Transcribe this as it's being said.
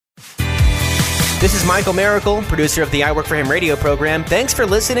This is Michael Miracle, producer of the I Work For Him radio program. Thanks for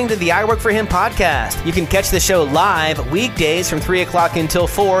listening to the I Work For Him podcast. You can catch the show live weekdays from 3 o'clock until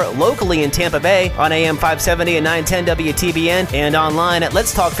 4 locally in Tampa Bay on AM 570 and 910 WTBN and online at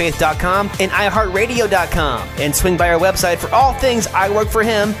letstalkfaith.com and iHeartRadio.com. And swing by our website for all things I Work For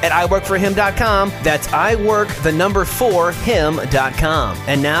Him at iWorkForHim.com. That's iWorkThe4Him.com.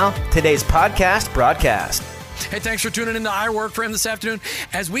 And now, today's podcast broadcast. Hey, thanks for tuning in to I Work For Him this afternoon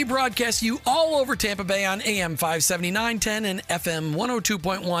as we broadcast you all over Tampa Bay on AM 570, 910 and FM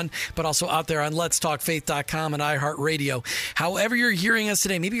 102.1, but also out there on letstalkfaith.com and iHeartRadio. However you're hearing us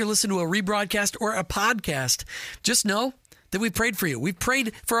today, maybe you're listening to a rebroadcast or a podcast, just know that we prayed for you. We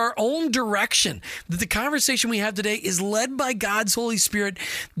prayed for our own direction, that the conversation we have today is led by God's Holy Spirit,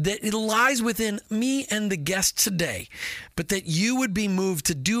 that it lies within me and the guest today, but that you would be moved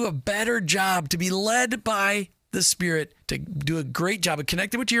to do a better job, to be led by the Spirit, to do a great job of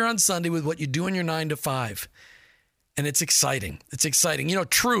connecting what you hear on Sunday with what you do in your 9 to 5. And it's exciting. It's exciting. You know,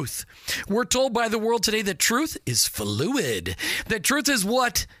 truth. We're told by the world today that truth is fluid, that truth is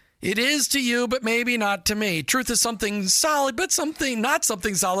what it is to you, but maybe not to me. Truth is something solid, but not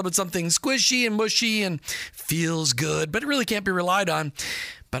something solid, but something squishy and mushy and feels good, but it really can't be relied on.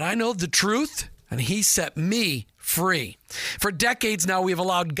 But I know the truth, and He set me free. For decades now, we have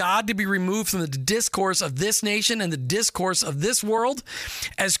allowed God to be removed from the discourse of this nation and the discourse of this world.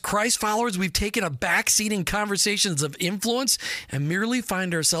 As Christ followers, we've taken a backseat in conversations of influence and merely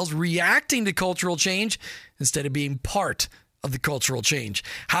find ourselves reacting to cultural change instead of being part of the cultural change.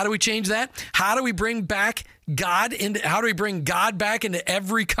 How do we change that? How do we bring God back into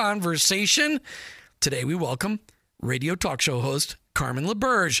every conversation? Today we welcome radio talk show host Carmen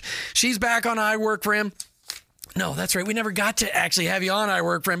LaBerge. She's back on I Work For Him. No, that's right. We never got to actually have you on I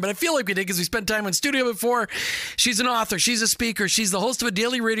Work For Him, but I feel like we did because we spent time in studio before. She's an author. She's a speaker. She's the host of a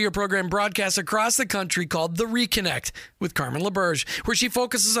daily radio program broadcast across the country called The Reconnect with Carmen LaBerge, where she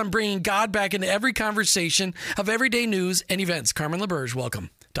focuses on bringing God back into every conversation of everyday news and events. Carmen LaBerge, welcome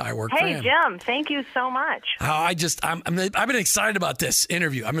to I Work For Him. Hey, Jim. Thank you so much. I've been excited about this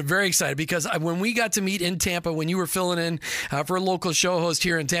interview. I'm very excited because when we got to meet in Tampa, when you were filling in for a local show host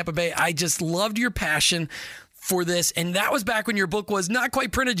here in Tampa Bay, I just loved your passion for this. And that was back when your book was not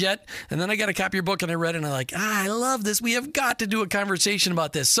quite printed yet. And then I got a copy of your book and I read it and I'm like, I love this. We have got to do a conversation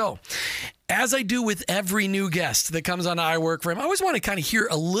about this. So as I do with every new guest that comes on I Work For Him, I always want to kind of hear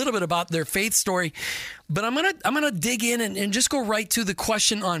a little bit about their faith story, but I'm gonna dig in and just go right to the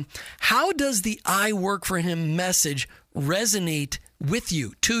question on how does the I Work For Him message resonate with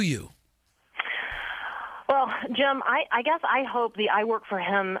you, to you? Well, Jim, I guess I hope the I Work For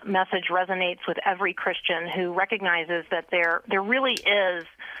Him message resonates with every Christian who recognizes that there really is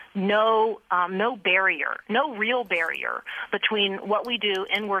no barrier, no real barrier between what we do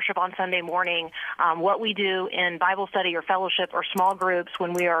in worship on Sunday morning, what we do in Bible study or fellowship or small groups,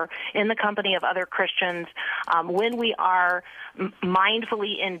 when we are in the company of other Christians, when we are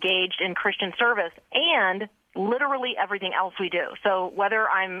mindfully engaged in Christian service, and literally everything else we do. So whether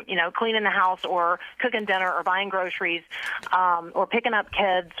I'm, cleaning the house or cooking dinner or buying groceries, or picking up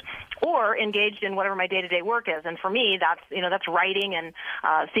kids, or engaged in whatever my day-to-day work is. And for me, that's writing and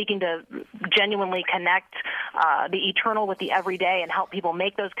seeking to genuinely connect the eternal with the everyday and help people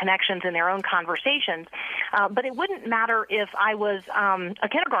make those connections in their own conversations. But it wouldn't matter if I was a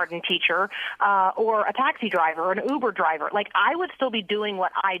kindergarten teacher or a taxi driver or an Uber driver. Like, I would still be doing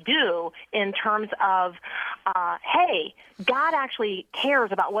what I do in terms of, hey, God actually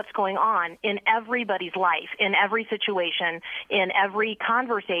cares about what's going on in everybody's life, in every situation, in every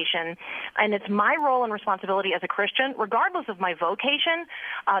conversation. And it's my role and responsibility as a Christian, regardless of my vocation,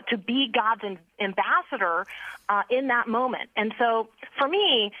 to be God's ambassador in that moment. And so for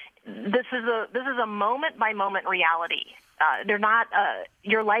me, this is a moment-by-moment reality. They're not.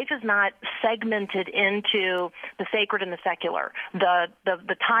 Your life is not segmented into the sacred and the secular.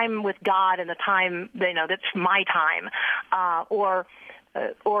 The time with God and the time that's my time, or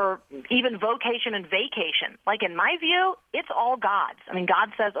even vocation and vacation. Like, in my view, it's all God's. I mean,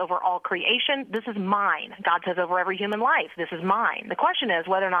 God says over all creation, this is mine. God says over every human life, this is mine. The question is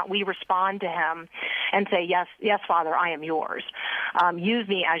whether or not we respond to Him and say, yes, Father, I am yours. Use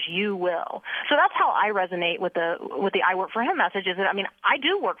me as you will. So that's how I resonate with the I Work For Him message, is that, I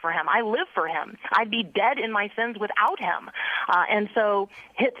do work for Him. I live for Him. I'd be dead in my sins without Him. And so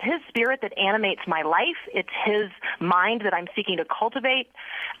it's His Spirit that animates my life. It's His mind that I'm seeking to cultivate.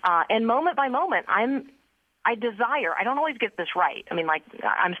 And moment by moment, I desire. I don't always get this right.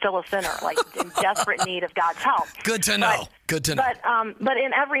 I'm still a sinner, in desperate need of God's help. Good to know. Good to know. But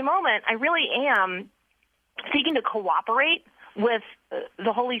in every moment, I really am seeking to cooperate with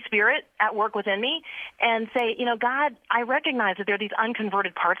the Holy Spirit at work within me and say, God, I recognize that there are these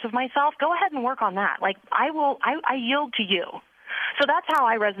unconverted parts of myself. Go ahead and work on that. Like, I yield to you. So that's how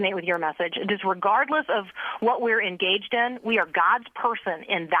I resonate with your message. Just regardless of what we're engaged in, we are God's person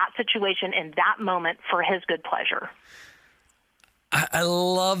in that situation, in that moment, for his good pleasure. I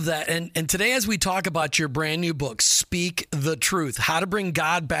love that. And today, as we talk about your brand new book, Speak the Truth, how to bring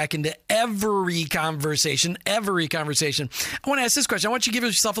God back into every conversation, I want to ask this question. I want you to give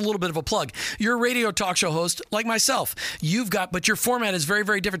yourself a little bit of a plug. You're a radio talk show host like myself. But your format is very,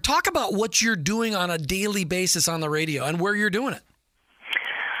 very different. Talk about what you're doing on a daily basis on the radio and where you're doing it.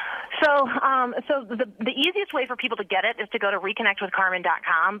 So the easiest way for people to get it is to go to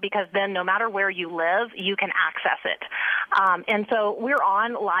reconnectwithcarmen.com, because then no matter where you live, you can access it. And so we're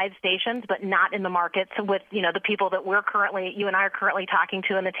on live stations, but not in the markets with, the people that you and I are currently talking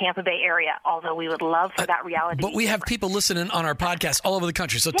to in the Tampa Bay area, although we would love for that reality. But we have people listening on our podcast all over the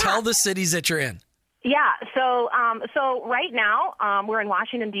country. So tell the cities that you're in. Yeah. So right now, we're in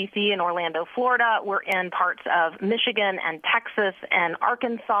Washington, D.C. and Orlando, Florida. We're in parts of Michigan and Texas and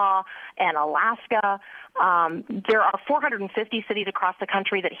Arkansas and Alaska. There are 450 cities across the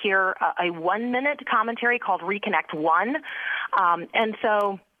country that hear a 1-minute commentary called Reconnect One. And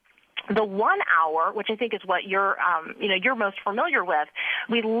so the 1 hour, which I think is what you're most familiar with,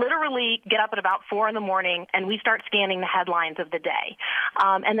 we literally get up at about 4 a.m. and we start scanning the headlines of the day.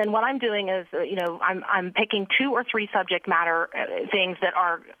 And then what I'm doing is, I'm picking 2 or 3 subject matter things that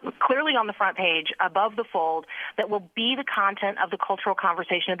are clearly on the front page, above the fold, that will be the content of the cultural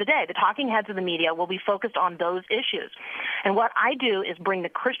conversation of the day. The talking heads of the media will be focused on those issues. And what I do is bring the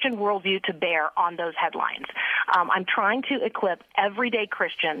Christian worldview to bear on those headlines. I'm trying to equip everyday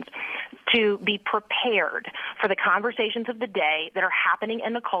Christians to be prepared for the conversations of the day that are happening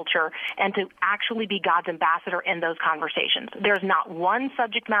in the culture and to actually be God's ambassador in those conversations. There's not one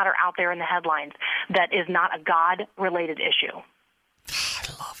subject matter out there in the headlines that is not a God-related issue.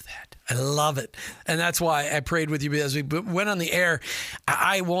 I love that. I love it. And that's why I prayed with you as we went on the air.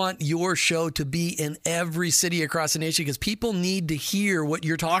 I want your show to be in every city across the nation because people need to hear what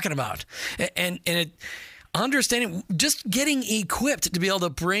you're talking about. And it... Understanding, just getting equipped to be able to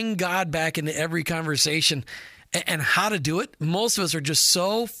bring God back into every conversation and how to do it. Most of us are just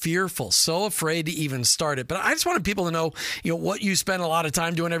so fearful, so afraid to even start it. But I just wanted people to know, what you spend a lot of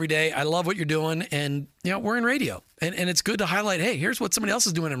time doing every day. I love what you're doing. And, we're in radio. And it's good to highlight, hey, here's what somebody else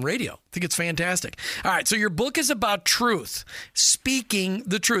is doing in radio. I think it's fantastic. All right. So your book is about truth, speaking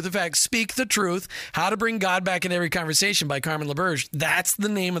the truth. In fact, Speak the Truth, How to Bring God Back in Every Conversation by Carmen LaBerge. That's the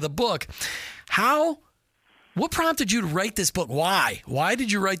name of the book. What prompted you to write this book? Why? Why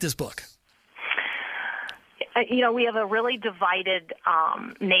did you write this book? We have a really divided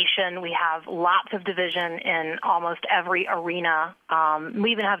nation. We have lots of division in almost every arena.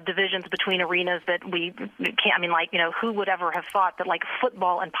 We even have divisions between arenas that we can't, who would ever have thought that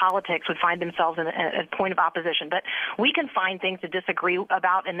football and politics would find themselves in a point of opposition. But we can find things to disagree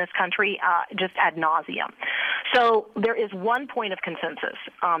about in this country just ad nauseum. So there is one point of consensus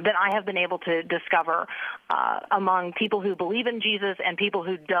that I have been able to discover among people who believe in Jesus and people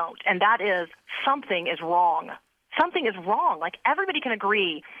who don't, and that is something is wrong. Something is wrong. Everybody can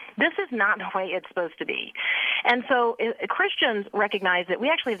agree this is not the way it's supposed to be. And so Christians recognize that we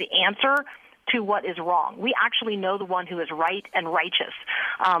actually have the answer to what is wrong. We actually know the one who is right and righteous.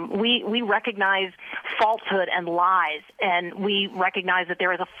 We recognize falsehood and lies, and we recognize that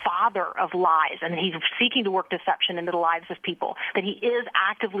there is a father of lies, and he's seeking to work deception into the lives of people, that he is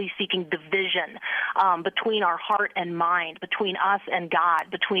actively seeking division between our heart and mind, between us and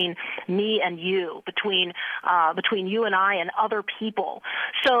God, between me and you, between you and I and other people.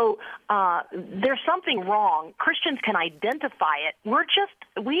 So there's something wrong. Christians can identify it.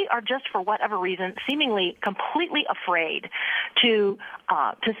 We are just for whatever reason seemingly completely afraid to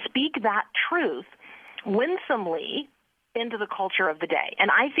speak that truth winsomely into the culture of the day.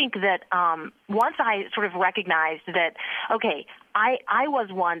 And I think that once I sort of recognized that, okay, I was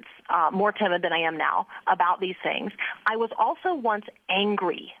once more timid than I am now about these things. I was also once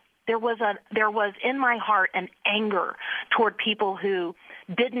angry. There was in my heart an anger toward people who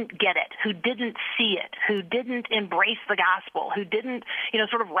didn't get it, who didn't see it, who didn't embrace the gospel, who didn't,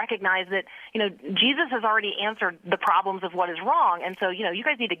 sort of recognize that, Jesus has already answered the problems of what is wrong. And so, you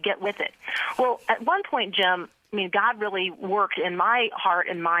guys need to get with it. Well, at one point, Jim, God really worked in my heart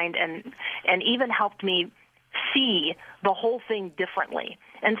and mind and even helped me see the whole thing differently.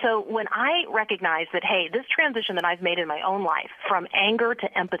 And so when I recognize that, hey, this transition that I've made in my own life from anger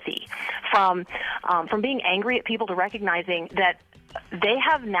to empathy, from being angry at people to recognizing that they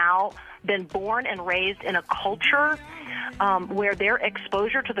have now been born and raised in a culture where their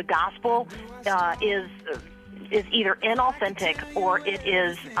exposure to the gospel is either inauthentic or it's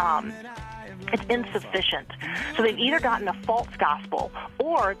insufficient. So they've either gotten a false gospel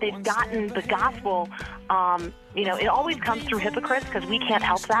or they've gotten the gospel. It always comes through hypocrites because we can't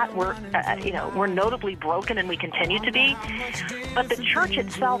help that. We're notably broken and we continue to be. But the church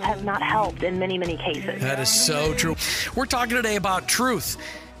itself has not helped in many, many cases. That is so true. We're talking today about truth.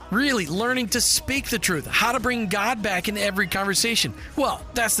 Really learning to speak the truth, how to bring God back into every conversation. Well,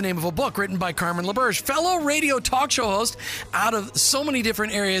 that's the name of a book written by Carmen LaBerge, fellow radio talk show host out of so many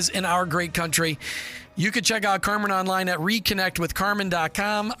different areas in our great country. You can check out Carmen online at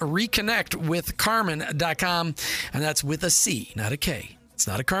reconnectwithcarmen.com, reconnectwithcarmen.com, and that's with a C, not a K. It's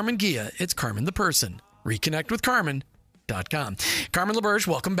not a Carmen Gia, it's Carmen the person. Reconnectwithcarmen.com. Carmen LaBerge,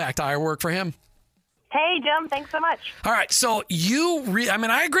 welcome back to I Work for Him. Hey, Jim, thanks so much. All right, so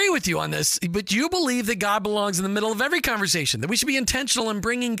I agree with you on this, but you believe that God belongs in the middle of every conversation, that we should be intentional in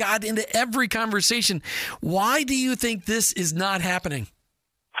bringing God into every conversation. Why do you think this is not happening?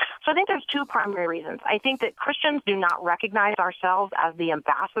 So I think there's two primary reasons. I think that Christians do not recognize ourselves as the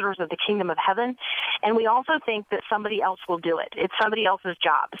ambassadors of the kingdom of heaven, and we also think that somebody else will do it. It's somebody else's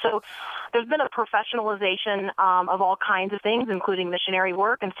job. So there's been a professionalization of all kinds of things, including missionary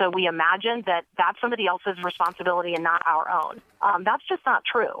work, and so we imagine that that's somebody else's responsibility and not our own. That's just not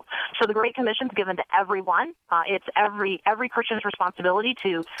true. So the Great Commission is given to everyone. It's every Christian's responsibility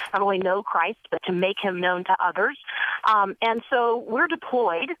to not only know Christ, but to make him known to others. And so we're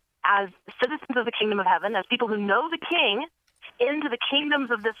deployed as citizens of the kingdom of heaven, as people who know the King, into the kingdoms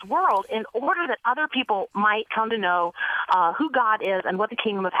of this world in order that other people might come to know who God is and what the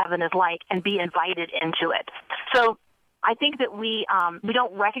kingdom of heaven is like and be invited into it. So I think that we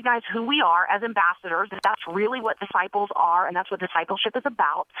don't recognize who we are as ambassadors, that that's really what disciples are, and that's what discipleship is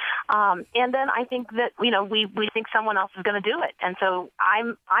about. And then I think that, we think someone else is going to do it. And so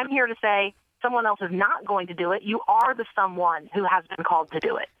I'm here to say, someone else is not going to do it. You are the someone who has been called to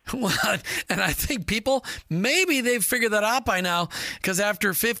do it. Well, and I think people, maybe they've figured that out by now, because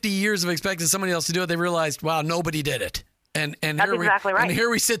after 50 years of expecting somebody else to do it, they realized, wow, nobody did it. And that's exactly right. And here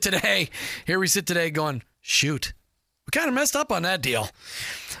we sit today going, shoot, we kind of messed up on that deal.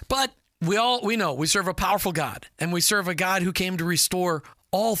 But we know we serve a powerful God, and we serve a God who came to restore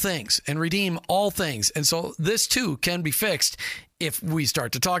all things and redeem all things. And so this too can be fixed if we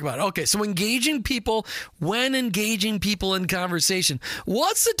start to talk about it. Okay, so engaging people in conversation.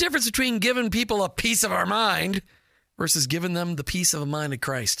 What's the difference between giving people a piece of our mind versus giving them the peace of mind of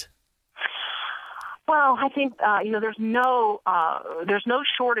Christ? Well, I think there's no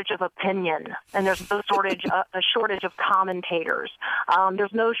shortage of opinion, and there's no shortage a shortage of commentators.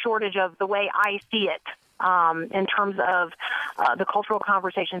 There's no shortage of the way I see it in terms of the cultural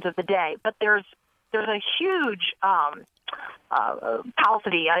conversations of the day. But there's a huge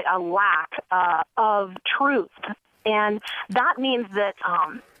paucity, a lack of truth, and that means that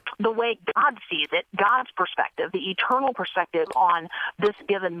the way God sees it, God's perspective, the eternal perspective on this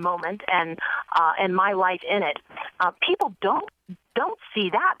given moment and my life in it, people don't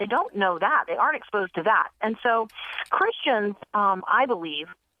see that. They don't know that. They aren't exposed to that. And so Christians, I believe,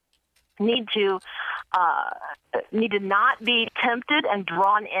 need to not be tempted and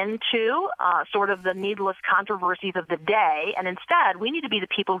drawn into sort of the needless controversies of the day, and instead we need to be the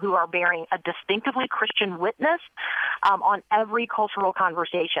people who are bearing a distinctively Christian witness on every cultural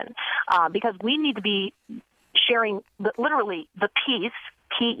conversation, because we need to be sharing literally the peace,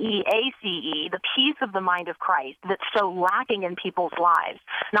 P-E-A-C-E, the peace of the mind of Christ that's so lacking in people's lives,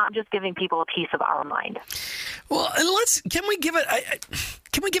 not just giving people a piece of our mind. Well, and can we give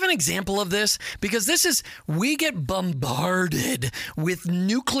an example of this? Because we get bombarded with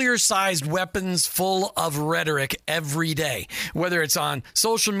nuclear-sized weapons full of rhetoric every day, whether it's on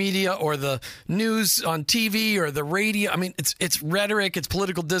social media or the news on TV or the radio. I mean, it's rhetoric, it's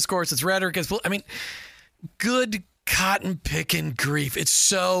political discourse, it's rhetoric, good cotton-picking grief. It's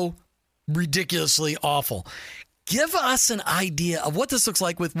so ridiculously awful. Give us an idea of what this looks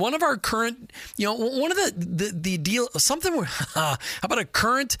like with one of our current, one of the deal, something, how about a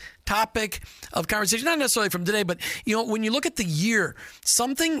current topic of conversation, not necessarily from today, but, when you look at the year,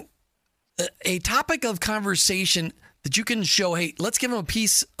 a topic of conversation that you can show, hey, let's give them a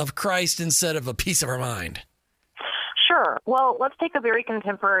piece of Christ instead of a piece of our mind. Sure. Well, let's take a very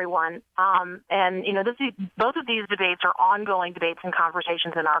contemporary one. Both of these debates are ongoing debates and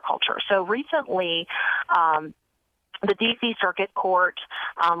conversations in our culture. So recently, the D.C. Circuit Court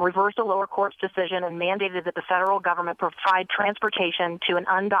reversed a lower court's decision and mandated that the federal government provide transportation to an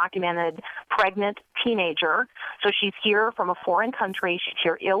undocumented pregnant teenager. So she's here from a foreign country. She's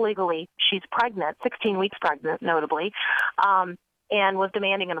here illegally. She's pregnant, 16 weeks pregnant, notably, and was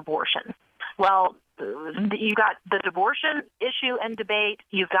demanding an abortion. Well, you got the abortion issue and debate.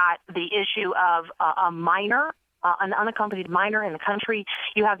 You've got the issue of a minor, an unaccompanied minor in the country.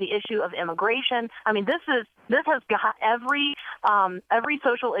 You have the issue of immigration. I mean, this has got every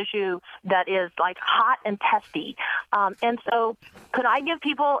social issue that is like hot and testy. And so, could I give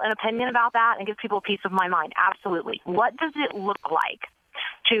people an opinion about that and give people a piece of my mind? Absolutely. What does it look like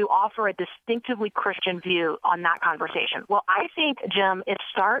to offer a distinctively Christian view on that conversation? Well, I think, Jim, it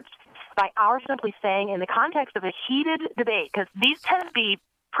starts by our simply saying, in the context of a heated debate, because these tend to be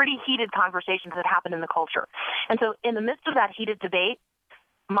pretty heated conversations that happen in the culture. And so in the midst of that heated debate,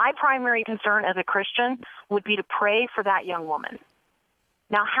 my primary concern as a Christian would be to pray for that young woman.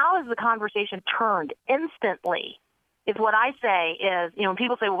 Now, how is the conversation turned instantly? Is what I say is, when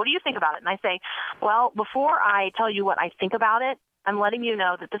people say, well, what do you think about it? And I say, well, before I tell you what I think about it, I'm letting you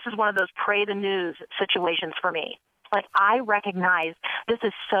know that this is one of those pray the news situations for me. Like, I recognize this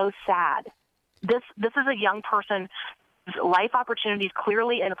is so sad. This is a young person's life opportunities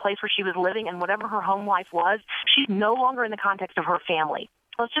clearly in a place where she was living, and whatever her home life was, she's no longer in the context of her family.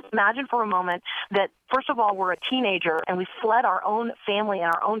 Let's just imagine for a moment that, first of all, we're a teenager and we fled our own family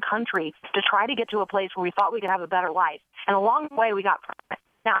and our own country to try to get to a place where we thought we could have a better life. And along the way, we got pregnant.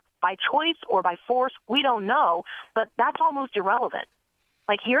 Now, by choice or by force, we don't know, but that's almost irrelevant.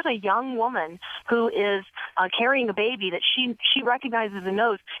 Like, here's a young woman who is carrying a baby that she recognizes and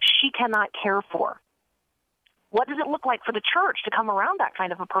knows she cannot care for. What does it look like for the church to come around that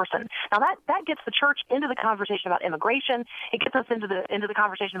kind of a person? Now, that gets the church into the conversation about immigration. It gets us into the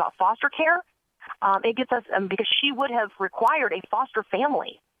conversation about foster care. It gets us because she would have required a foster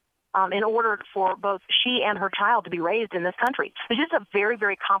family in order for both she and her child to be raised in this country. It's just a very,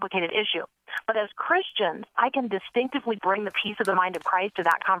 very complicated issue. But as Christians, I can distinctively bring the peace of the mind of Christ to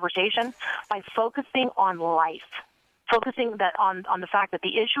that conversation by focusing on life, focusing on the fact that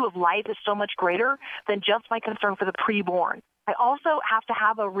the issue of life is so much greater than just my concern for the preborn. I also have to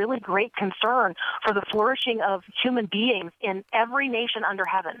have a really great concern for the flourishing of human beings in every nation under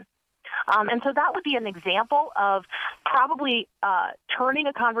heaven. And so that would be an example of probably turning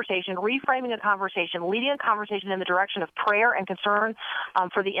a conversation, reframing a conversation, leading a conversation in the direction of prayer and concern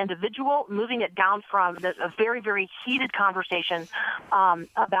for the individual, moving it down from a very, very heated conversation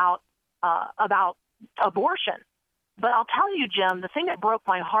about abortion. But I'll tell you, Jim, the thing that broke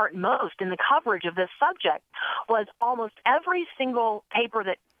my heart most in the coverage of this subject was almost every single paper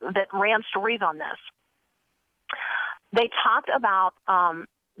that ran stories on this. They talked about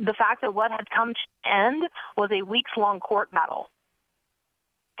the fact that what had come to an end was a weeks-long court battle.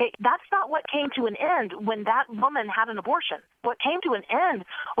 Okay, that's not what came to an end when that woman had an abortion. What came to an end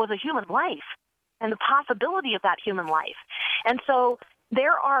was a human life and the possibility of that human life. And so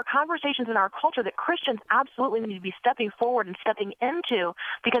there are conversations in our culture that Christians absolutely need to be stepping forward and stepping into,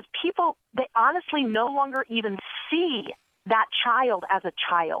 because people, they honestly no longer even see that child as a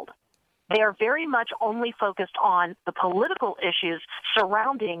child. They are very much only focused on the political issues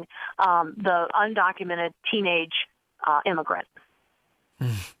surrounding the undocumented teenage immigrant.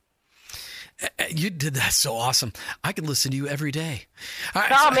 You did that so awesome. I could listen to you every day. Man,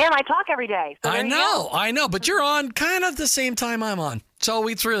 I talk every day. So I know, but you're on kind of the same time I'm on. So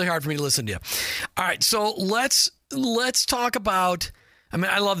it's really hard for me to listen to you. All right, so let's talk about,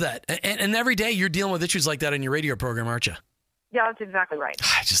 I love that. And every day you're dealing with issues like that in your radio program, aren't you? Yeah, that's exactly right.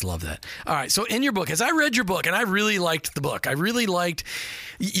 I just love that. All right. So in your book, as I read your book, and I really liked the book,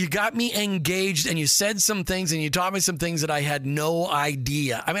 you got me engaged, and you said some things and you taught me some things that I had no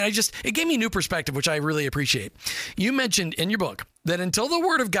idea. It gave me a new perspective, which I really appreciate. You mentioned in your book that until the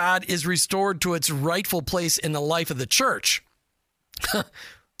Word of God is restored to its rightful place in the life of the church,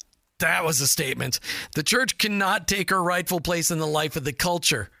 that was a statement. The church cannot take her rightful place in the life of the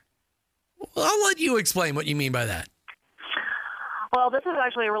culture. Well, I'll let you explain what you mean by that. Well, this is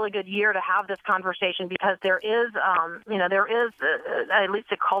actually a really good year to have this conversation, because there is at least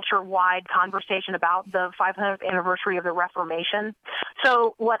a culture-wide conversation about the 500th anniversary of the Reformation.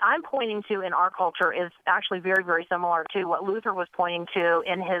 So what I'm pointing to in our culture is actually very, very similar to what Luther was pointing to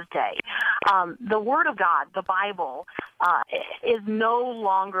in his day. The Word of God, the Bible, is no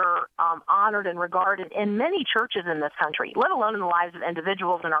longer honored and regarded in many churches in this country, let alone in the lives of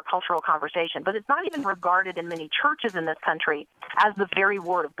individuals in our cultural conversation. But it's not even regarded in many churches in this country as the very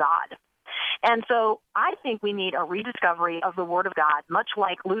Word of God. And so I think we need a rediscovery of the Word of God, much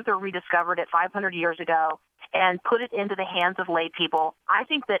like Luther rediscovered it 500 years ago, and put it into the hands of lay people. I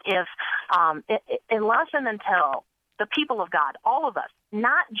think that if, unless and until the people of God, all of us,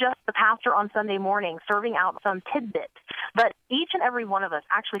 not just the pastor on Sunday morning serving out some tidbit, but each and every one of us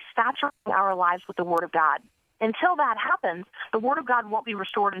actually saturating our lives with the Word of God. Until that happens, the Word of God won't be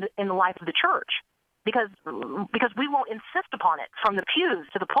restored in the life of the church. Because we won't insist upon it from the pews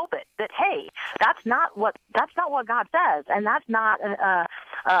to the pulpit that, hey, that's not what God says, and that's not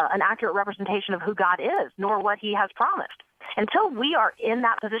an accurate representation of who God is, nor what He has promised. Until we are in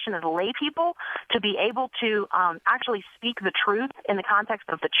that position as lay people to be able to actually speak the truth in the context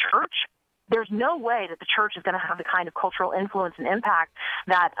of the church, there's no way that the church is going to have the kind of cultural influence and impact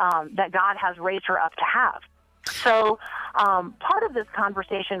that God has raised her up to have. So part of this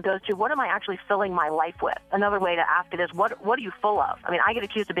conversation goes to, what am I actually filling my life with? Another way to ask it is, what are you full of? I mean, I get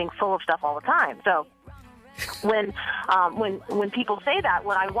accused of being full of stuff all the time. So when people say that,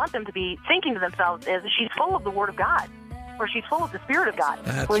 what I want them to be thinking to themselves is, she's full of the Word of God, or she's full of the Spirit of God.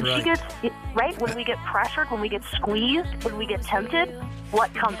 That's when right. she gets when we get pressured, when we get squeezed, when we get tempted,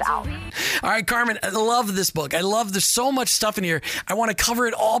 what comes out? All right, Carmen, I love this book. There's so much stuff in here. I want to cover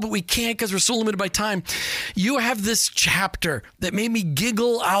it all, but we can't because we're so limited by time. You have this chapter that made me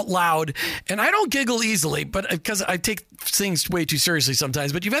giggle out loud, and I don't giggle easily, but because I take things way too seriously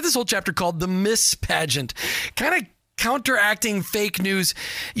sometimes. But you've had this whole chapter called The Miss Pageant, kind of counteracting fake news.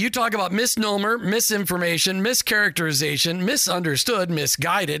 You talk about misnomer, misinformation, mischaracterization, misunderstood,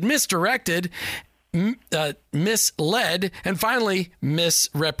 misguided, misdirected, misled, and finally,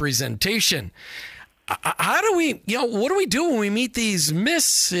 misrepresentation. How do we, what do we do when we meet these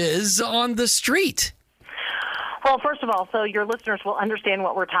misses on the street? Well, first of all, so your listeners will understand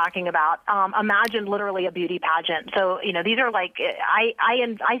what we're talking about. Imagine literally a beauty pageant. So, these are like,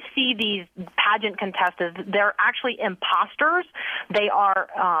 I see these pageant contestants. They're actually imposters. They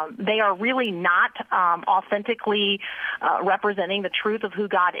are really not authentically representing the truth of who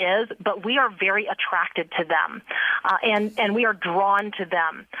God is, but we are very attracted to them, and we are drawn to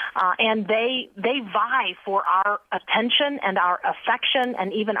them, and they vie for our attention and our affection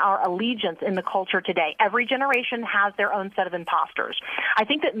and even our allegiance in the culture today. Every generation has their own set of imposters. I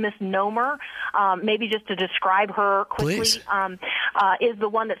think that misnomer, maybe just to describe her quickly, is the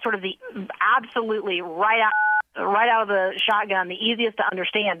one that's sort of the absolutely right out of the shotgun, the easiest to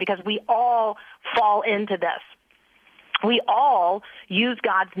understand, because we all fall into this. We all use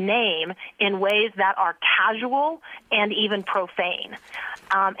God's name in ways that are casual and even profane,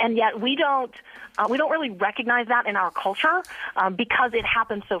 and yet we don't really recognize that in our culture because it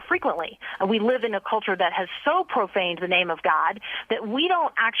happens so frequently. We live in a culture that has so profaned the name of God that we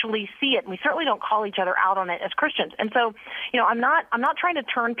don't actually see it, and we certainly don't call each other out on it as Christians. And so, I'm not trying to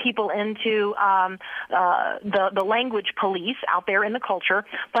turn people into the language police out there in the culture,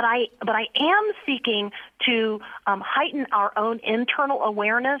 but I am seeking to heighten our own internal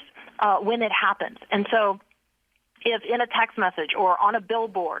awareness when it happens. And so, if in a text message or on a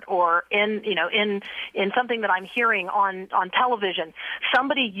billboard or in something that I'm hearing on television,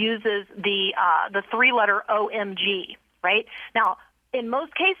 somebody uses the 3-letter OMG, right? Now, in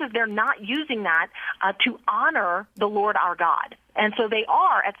most cases, they're not using that to honor the Lord our God. And so they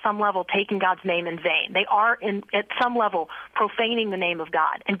are, at some level, taking God's name in vain. They are, at some level, profaning the name of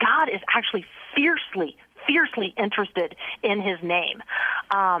God. And God is actually fiercely interested in his name.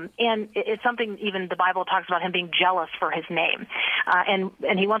 And it's something even the Bible talks about him being jealous for his name.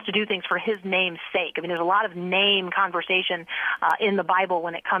 And he wants to do things for his name's sake. I mean, there's a lot of name conversation in the Bible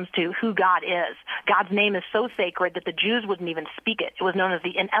when it comes to who God is. God's name is so sacred that the Jews wouldn't even speak it. It was known as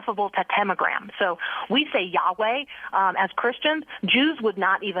the ineffable tetragram. So we say Yahweh as Christians. Jews wouldn't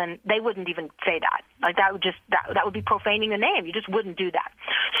even say that. Like that would be profaning the name. You just wouldn't do that.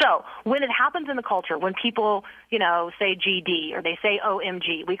 So when it happens in the culture, when people, say GD or they say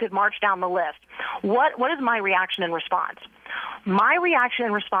OMG, we could march down the list. What is my reaction and response? My reaction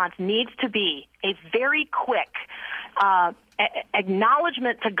and response needs to be a very quick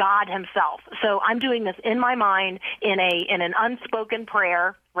acknowledgement to God himself. So I'm doing this in my mind in an unspoken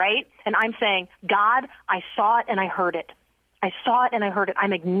prayer, right? And I'm saying, God, I saw it and I heard it. I saw it and I heard it.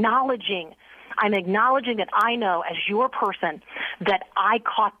 I'm acknowledging that I know as your person that I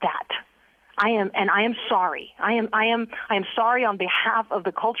caught that. I am sorry. I am sorry on behalf of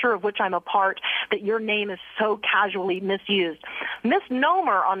the culture of which I'm a part that your name is so casually misused.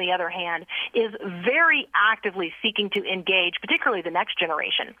 Misnomer, on the other hand, is very actively seeking to engage, particularly the next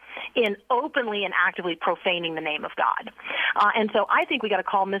generation, in openly and actively profaning the name of God. And so I think we got to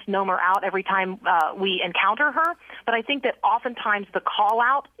call misnomer out every time we encounter her. But I think that oftentimes the call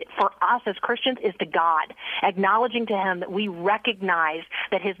out for us as Christians is to God, acknowledging to him that we recognize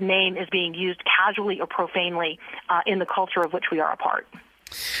that his name is being used casually or profanely in the culture of which we are a part.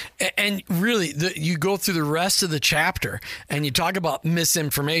 And really, you go through the rest of the chapter and you talk about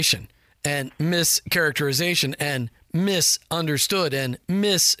misinformation and mischaracterization and misunderstood and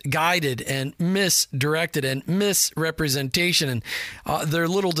misguided and misdirected and misrepresentation and their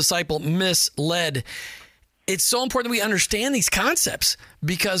little disciple misled. It's so important that we understand these concepts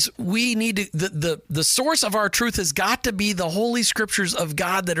because we need to, the source of our truth has got to be the holy scriptures of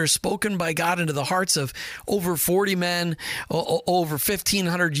God that are spoken by God into the hearts of over 40 men, over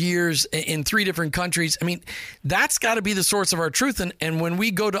 1,500 years in 3 different countries. I mean, that's got to be the source of our truth. And when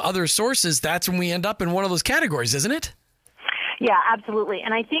we go to other sources, that's when we end up in one of those categories, isn't it? Yeah, absolutely.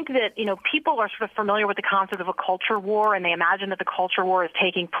 And I think that, people are sort of familiar with the concept of a culture war, and they imagine that the culture war is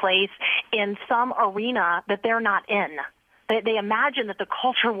taking place in some arena that they're not in. They imagine that the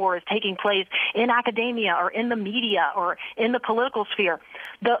culture war is taking place in academia or in the media or in the political sphere.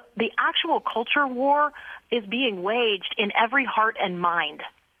 The actual culture war is being waged in every heart and mind.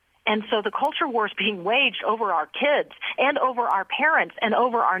 And so the culture war is being waged over our kids and over our parents and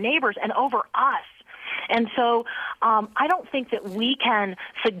over our neighbors and over us. And so I don't think that we can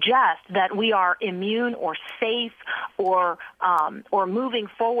suggest that we are immune or safe or moving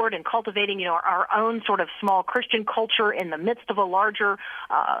forward and cultivating, our own sort of small Christian culture in the midst of a larger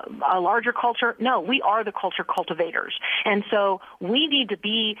culture. No, we are the culture cultivators. And so we need to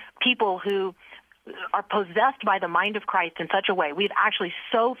be people who are possessed by the mind of Christ in such a way. We've actually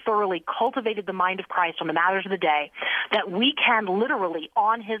so thoroughly cultivated the mind of Christ on the matters of the day that we can literally,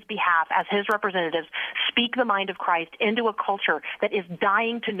 on his behalf, as his representatives, speak the mind of Christ into a culture that is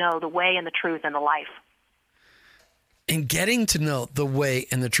dying to know the way and the truth and the life. And getting to know the way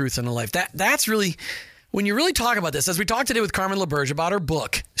and the truth and the life. That's really, when you really talk about this, as we talked today with Carmen LaBerge about her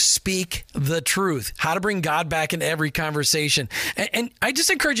book, Speak the Truth, How to Bring God Back into Every Conversation. And I just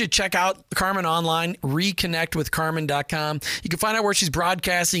encourage you to check out Carmen online, reconnectwithcarmen.com. You can find out where she's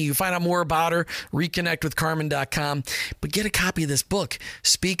broadcasting. You can find out more about her, reconnectwithcarmen.com. But get a copy of this book,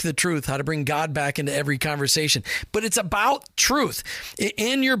 Speak the Truth, How to Bring God Back into Every Conversation. But it's about truth.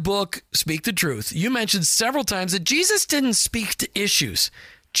 In your book, Speak the Truth, you mentioned several times that Jesus didn't speak to issues.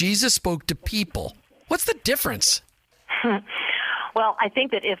 Jesus spoke to people. What's the difference? Well, I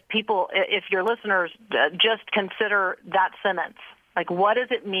think that if your listeners just consider that sentence, like what does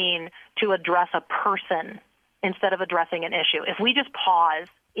it mean to address a person instead of addressing an issue? If we just pause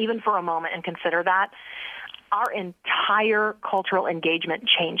even for a moment and consider that, our entire cultural engagement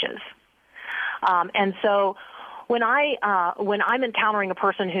changes. And so when I'm encountering a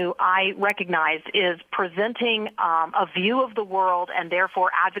person who I recognize is presenting a view of the world and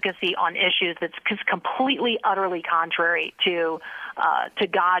therefore advocacy on issues that's completely, utterly contrary to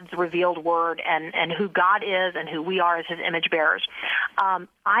God's revealed word and who God is and who we are as his image bearers,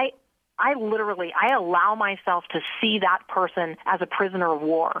 I allow myself to see that person as a prisoner of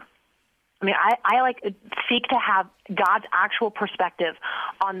war. I mean, I seek to have God's actual perspective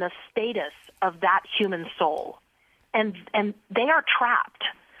on the status of that human soul. And they are trapped.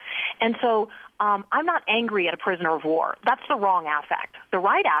 And so I'm not angry at a prisoner of war. That's the wrong affect. The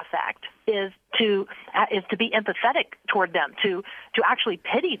right affect is to be empathetic toward them, to actually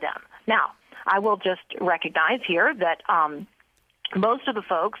pity them. Now, I will just recognize here that most of the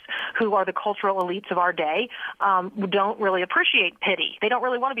folks who are the cultural elites of our day don't really appreciate pity. They don't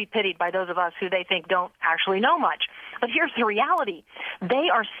really want to be pitied by those of us who they think don't actually know much. But here's the reality. They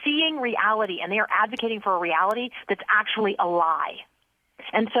are seeing reality, and they are advocating for a reality that's actually a lie.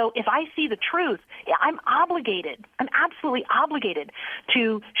 And so if I see the truth, I'm absolutely obligated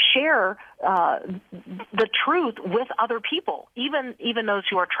to share the truth with other people, even those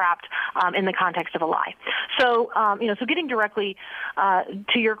who are trapped in the context of a lie. So, so getting directly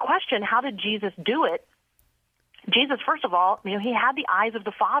to your question, how did Jesus do it? Jesus, first of all, he had the eyes of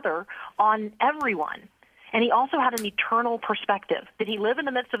the Father on everyone. And he also had an eternal perspective. Did he live in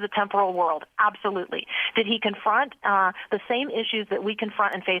the midst of the temporal world? Absolutely. Did he confront the same issues that we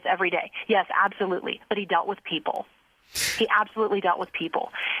confront and face every day? Yes, absolutely. But he dealt with people. He absolutely dealt with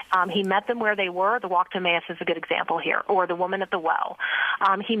people. He met them where they were. The walk to Emmaus is a good example here, or the woman at the well.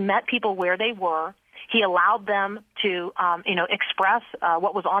 He met people where they were. He allowed them to, express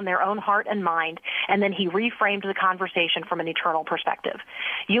what was on their own heart and mind, and then he reframed the conversation from an eternal perspective.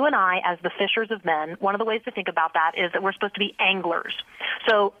 You and I, as the fishers of men, one of the ways to think about that is that we're supposed to be anglers.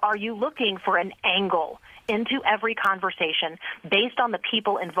 So are you looking for an angle into every conversation based on the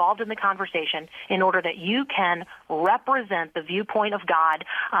people involved in the conversation in order that you can represent the viewpoint of God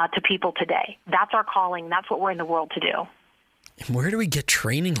to people today? That's our calling. That's what we're in the world to do. Where do we get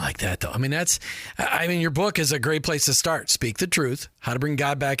training like that, though? I mean, your book is a great place to start. Speak the truth, how to bring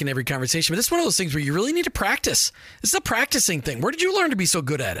God back in every conversation. But it's one of those things where you really need to practice. This is a practicing thing. Where did you learn to be so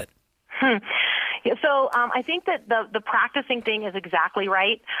good at it? So I think that the practicing thing is exactly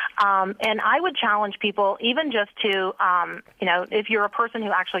right. And I would challenge people even just to, if you're a person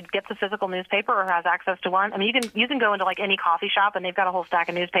who actually gets a physical newspaper or has access to one, I mean, you can go into like any coffee shop and they've got a whole stack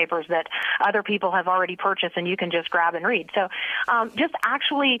of newspapers that other people have already purchased and you can just grab and read. So just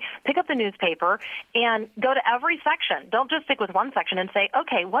actually pick up the newspaper and go to every section. Don't just stick with one section and say,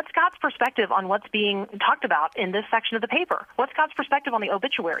 okay, what's God's perspective on what's being talked about in this section of the paper? What's God's perspective on the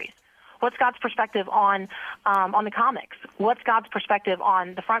obituaries? What's God's perspective on the comics? What's God's perspective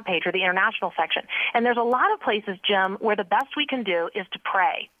on the front page or the international section? And there's a lot of places, Jim, where the best we can do is to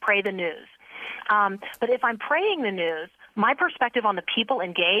pray the news. But if I'm praying the news, my perspective on the people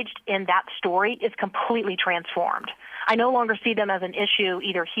engaged in that story is completely transformed. I no longer see them as an issue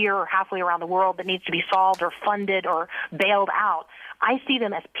either here or halfway around the world that needs to be solved or funded or bailed out. I see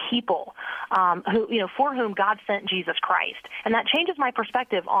them as people for whom God sent Jesus Christ, and that changes my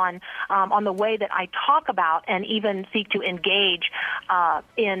perspective on the way that I talk about and even seek to engage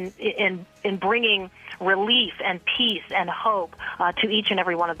in bringing relief and peace and hope to each and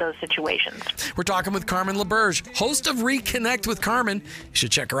every one of those situations. We're talking with Carmen LaBerge, host of Reconnect with Carmen. You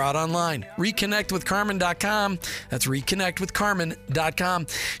should check her out online. ReconnectWithCarmen.com. That's ReconnectWithCarmen.com.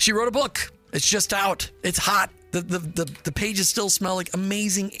 She wrote a book. It's just out. It's hot. The pages still smell like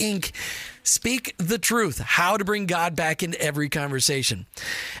amazing ink. Speak the truth, how to bring God back into every conversation.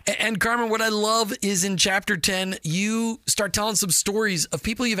 And Carmen, what I love is in chapter 10, you start telling some stories of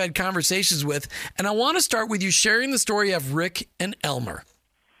people you've had conversations with. And I want to start with you sharing the story of Rick and Elmer.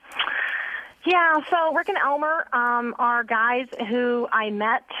 Yeah, so Rick and Elmer are guys who I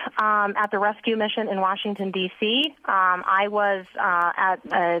met at the rescue mission in Washington, D.C. I was at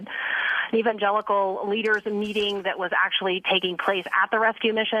an evangelical leaders meeting that was actually taking place at the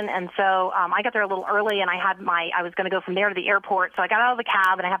rescue mission, and so I got there a little early, and I was going to go from there to the airport, so I got out of the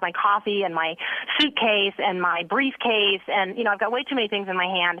cab, and I have my coffee and my suitcase and my briefcase, and, I've got way too many things in my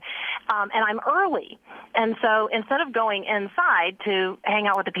hand, and I'm early, and so instead of going inside to hang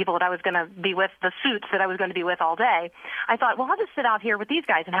out with the people that I was going to be with, the suits that I was going to be with all day, I thought, well, I'll just sit out here with these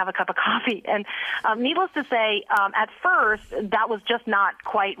guys and have a cup of coffee. And needless to say, at first, that was just not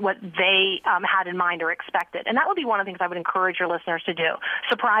quite what they had in mind or expected. And that would be one of the things I would encourage your listeners to do.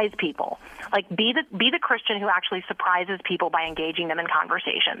 Surprise people. Like, be the Christian who actually surprises people by engaging them in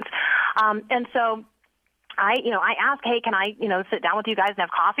conversations. And so I asked, hey, can I, sit down with you guys and have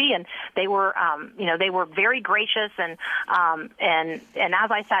coffee? And they were, they were very gracious. And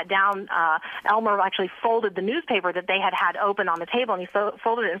as I sat down, Elmer actually folded the newspaper that they had open on the table, and he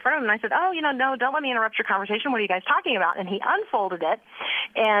folded it in front of him. And I said, no, don't let me interrupt your conversation. What are you guys talking about? And he unfolded it.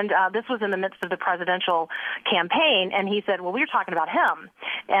 And this was in the midst of the presidential campaign. And he said, well, we were talking about him,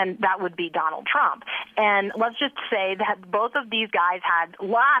 and that would be Donald Trump. And let's just say that both of these guys had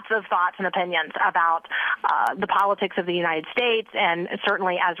lots of thoughts and opinions about the politics of the United States, and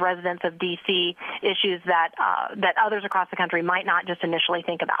certainly as residents of D.C., issues that others across the country might not just initially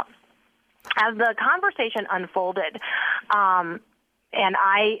think about. As the conversation unfolded, and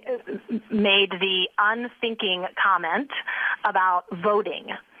I made the unthinking comment about voting,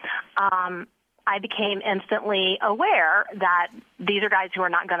 I became instantly aware that these are guys who are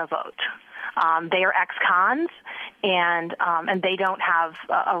not going to vote. They are ex-cons, and they don't have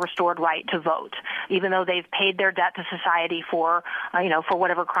a restored right to vote, even though they've paid their debt to society for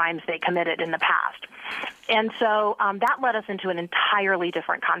whatever crimes they committed in the past. And so that led us into an entirely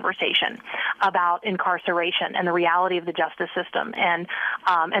different conversation about incarceration and the reality of the justice system, and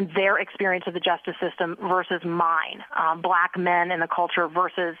their experience of the justice system versus mine, black men in the culture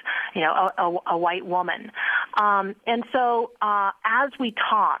versus a white woman. And so as we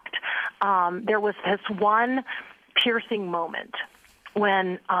talked, there was this one piercing moment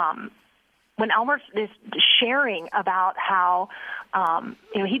when Elmer is sharing about how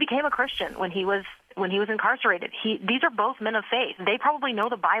he became a Christian when he was incarcerated. These are both men of faith. They probably know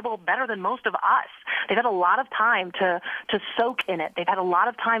the Bible better than most of us. They've had a lot of time to soak in it. They've had a lot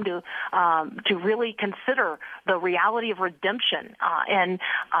of time to really consider the reality of redemption and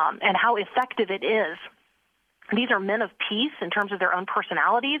how effective it is. These are men of peace in terms of their own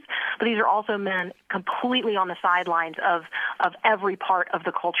personalities, but these are also men completely on the sidelines of every part of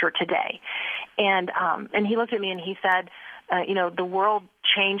the culture today. And he looked at me and he said, the world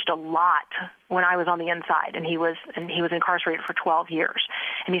changed a lot when I was on the inside, and he was incarcerated for 12 years.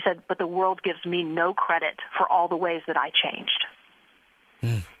 And he said, but the world gives me no credit for all the ways that I changed.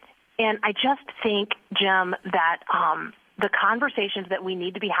 Mm. And I just think, Jim, that the conversations that we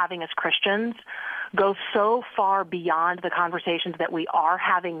need to be having as Christians go so far beyond the conversations that we are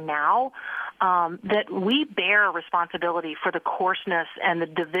having now, that we bear responsibility for the coarseness and the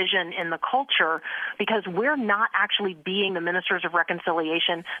division in the culture because we're not actually being the ministers of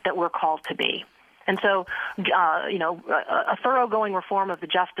reconciliation that we're called to be. And so, a thoroughgoing reform of the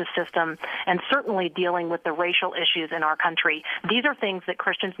justice system and certainly dealing with the racial issues in our country, these are things that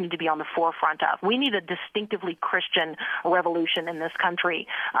Christians need to be on the forefront of. We need a distinctively Christian revolution in this country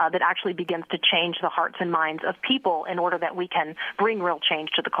that actually begins to change the hearts and minds of people in order that we can bring real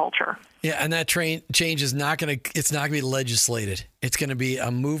change to the culture. Yeah, and that change is not going to be legislated. It's going to be a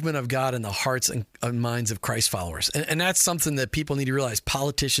movement of God in the hearts and minds of Christ followers. And that's something that people need to realize.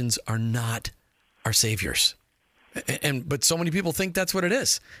 Politicians are not our saviors. But so many people think that's what it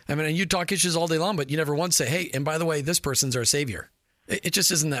is. I mean, you talk issues all day long, but you never once say, hey, and by the way, this person's our savior. It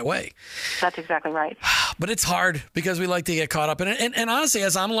just isn't that way. That's exactly right. But it's hard because we like to get caught up in it. And honestly,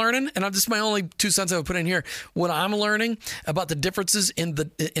 as I'm learning, and I'm just my only 2 cents I would put in here, what I'm learning about the differences in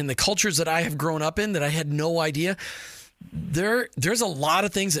the cultures that I have grown up in that I had no idea, there's a lot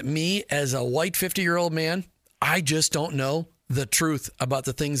of things that me as a white 50-year-old man, I just don't know the truth about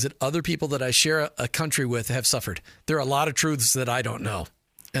the things that other people that I share a country with have suffered. There are a lot of truths that I don't know,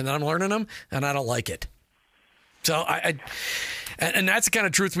 and I'm learning them, and I don't like it. So and that's the kind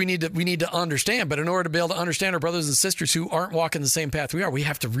of truth we need to understand. But in order to be able to understand our brothers and sisters who aren't walking the same path we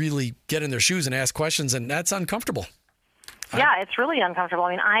have to really get in their shoes and ask questions, and that's uncomfortable. Yeah, it's really uncomfortable.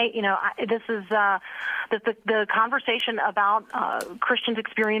 I mean, this is the conversation about Christians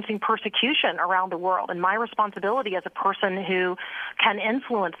experiencing persecution around the world, and my responsibility as a person who can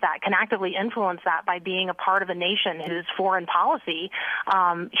influence that, can actively influence that by being a part of a nation whose foreign policy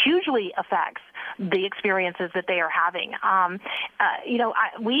hugely affects the experiences that they are having.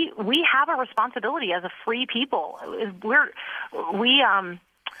 We have a responsibility as a free people.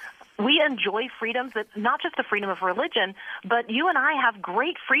 We enjoy freedoms, that not just the freedom of religion, but you and I have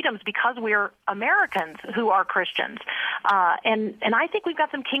great freedoms because we're Americans who are Christians. And I think we've got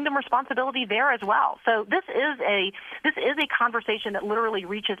some kingdom responsibility there as well. So this is a conversation that literally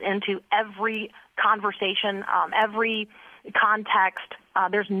reaches into every conversation, every context.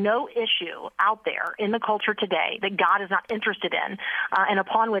 There's no issue out there in the culture today that God is not interested in and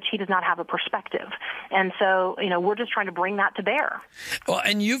upon which he does not have a perspective. And so, we're just trying to bring that to bear. Well,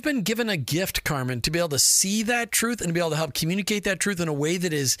 and you've been given a gift, Carmen, to be able to see that truth and to be able to help communicate that truth in a way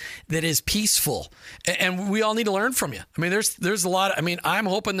that is peaceful. And we all need to learn from you. I mean, there's a lot. I'm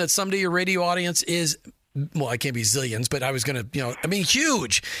hoping that someday your radio audience is, well, I can't be zillions, but I was going to,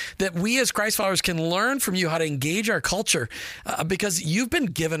 huge, that we as Christ followers can learn from you how to engage our culture because you've been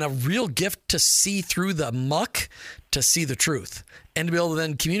given a real gift to see through the muck, to see the truth, and to be able to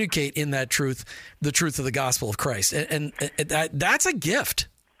then communicate in that truth, the truth of the gospel of Christ. And that's a gift.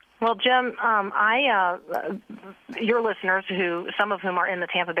 Well, Jim, your listeners, some of whom are in the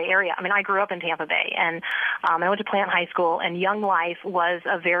Tampa Bay area, I grew up in Tampa Bay, and I went to Plant High School, and Young Life was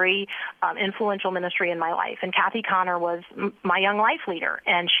a very influential ministry in my life. And Kathy Connor was my Young Life leader,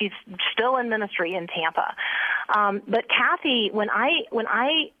 and she's still in ministry in Tampa. But Kathy, when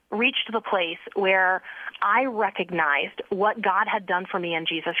I reached the place where I recognized what God had done for me in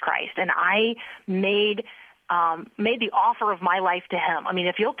Jesus Christ, and I made the offer of my life to him.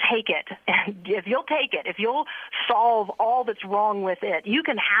 If you'll take it, if you'll solve all that's wrong with it, you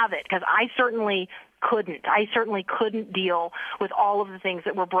can have it, because I certainly couldn't deal with all of the things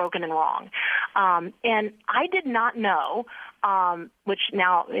that were broken and wrong. And I did not know, which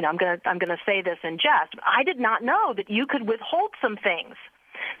now, I'm going to say this in jest, but I did not know that you could withhold some things.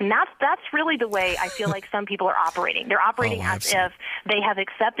 And that's really the way I feel like some people are operating. They're operating as if they have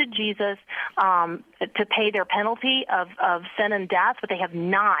accepted Jesus to pay their penalty of sin and death, but they have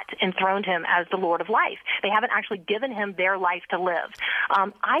not enthroned him as the Lord of life. They haven't actually given him their life to live.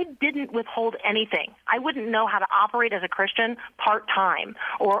 I didn't withhold anything. I wouldn't know how to operate as a Christian part-time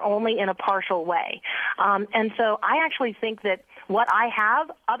or only in a partial way. And so I actually think that what I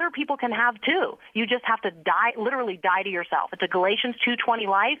have, other people can have too. You just have to literally die to yourself. It's a Galatians 2:20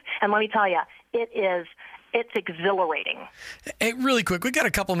 life, and let me tell you, it's exhilarating. Hey, really quick, we got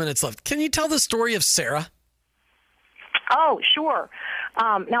a couple minutes left. Can you tell the story of Sarah? Oh, sure.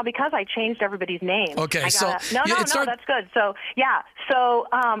 Now, because I changed everybody's name. Okay, that's good. So, yeah. So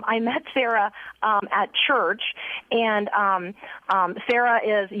I met Sarah at church, and Sarah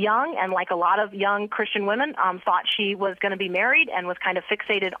is young, and like a lot of young Christian women, thought she was going to be married and was kind of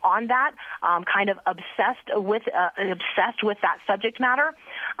fixated on that, kind of obsessed with that subject matter.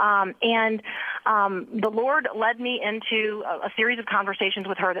 And the Lord led me into a series of conversations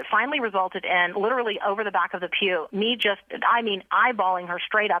with her that finally resulted in literally over the back of the pew, me eyeballing her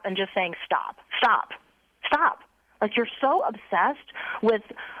straight up and just saying, stop. Like, you're so obsessed with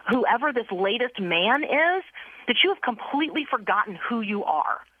whoever this latest man is that you have completely forgotten who you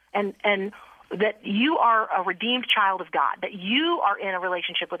are and that you are a redeemed child of God, that you are in a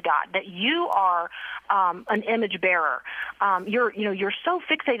relationship with God, that you are an image bearer. You're so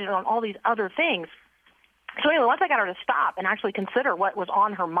fixated on all these other things. So anyway, once I got her to stop and actually consider what was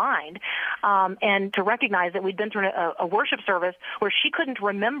on her mind, and to recognize that we'd been through a worship service where she couldn't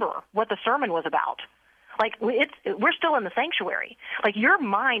remember what the sermon was about. Like, we're still in the sanctuary. Like, your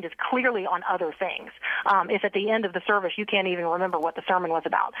mind is clearly on other things. If at the end of the service you can't even remember what the sermon was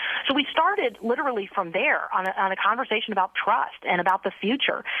about. So we started literally from there on a conversation about trust and about the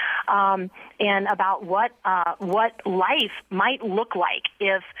future, and about what life might look like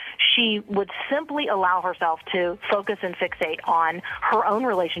if she would simply allow herself to focus and fixate on her own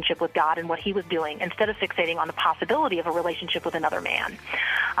relationship with God and what He was doing, instead of fixating on the possibility of a relationship with another man.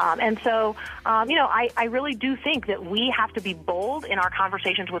 And so, I really do think that we have to be bold in our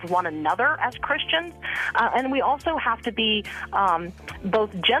conversations with one another as Christians, and we also have to be both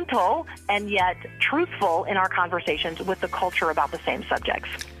gentle and yet truthful in our conversations with the culture about the same subjects.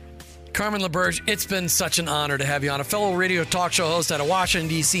 Carmen LaBerge, it's been such an honor to have you on, a fellow radio talk show host out of Washington,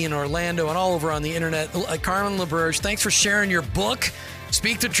 D.C. and Orlando and all over on the internet. Carmen LaBerge, thanks for sharing your book,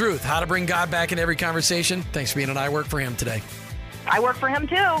 Speak the Truth, How to Bring God Back in Every Conversation. Thanks for being on I Work for Him today. I work for him,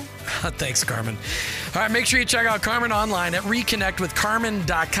 too. Thanks, Carmen. All right, make sure you check out Carmen online at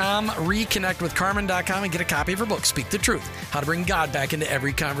reconnectwithcarmen.com, reconnectwithcarmen.com, and get a copy of her book, Speak the Truth, How to Bring God Back into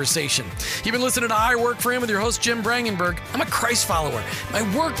Every Conversation. You've been listening to I Work for Him with your host, Jim Brangenberg. I'm a Christ follower.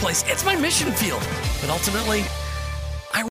 My workplace, it's my mission field. But ultimately,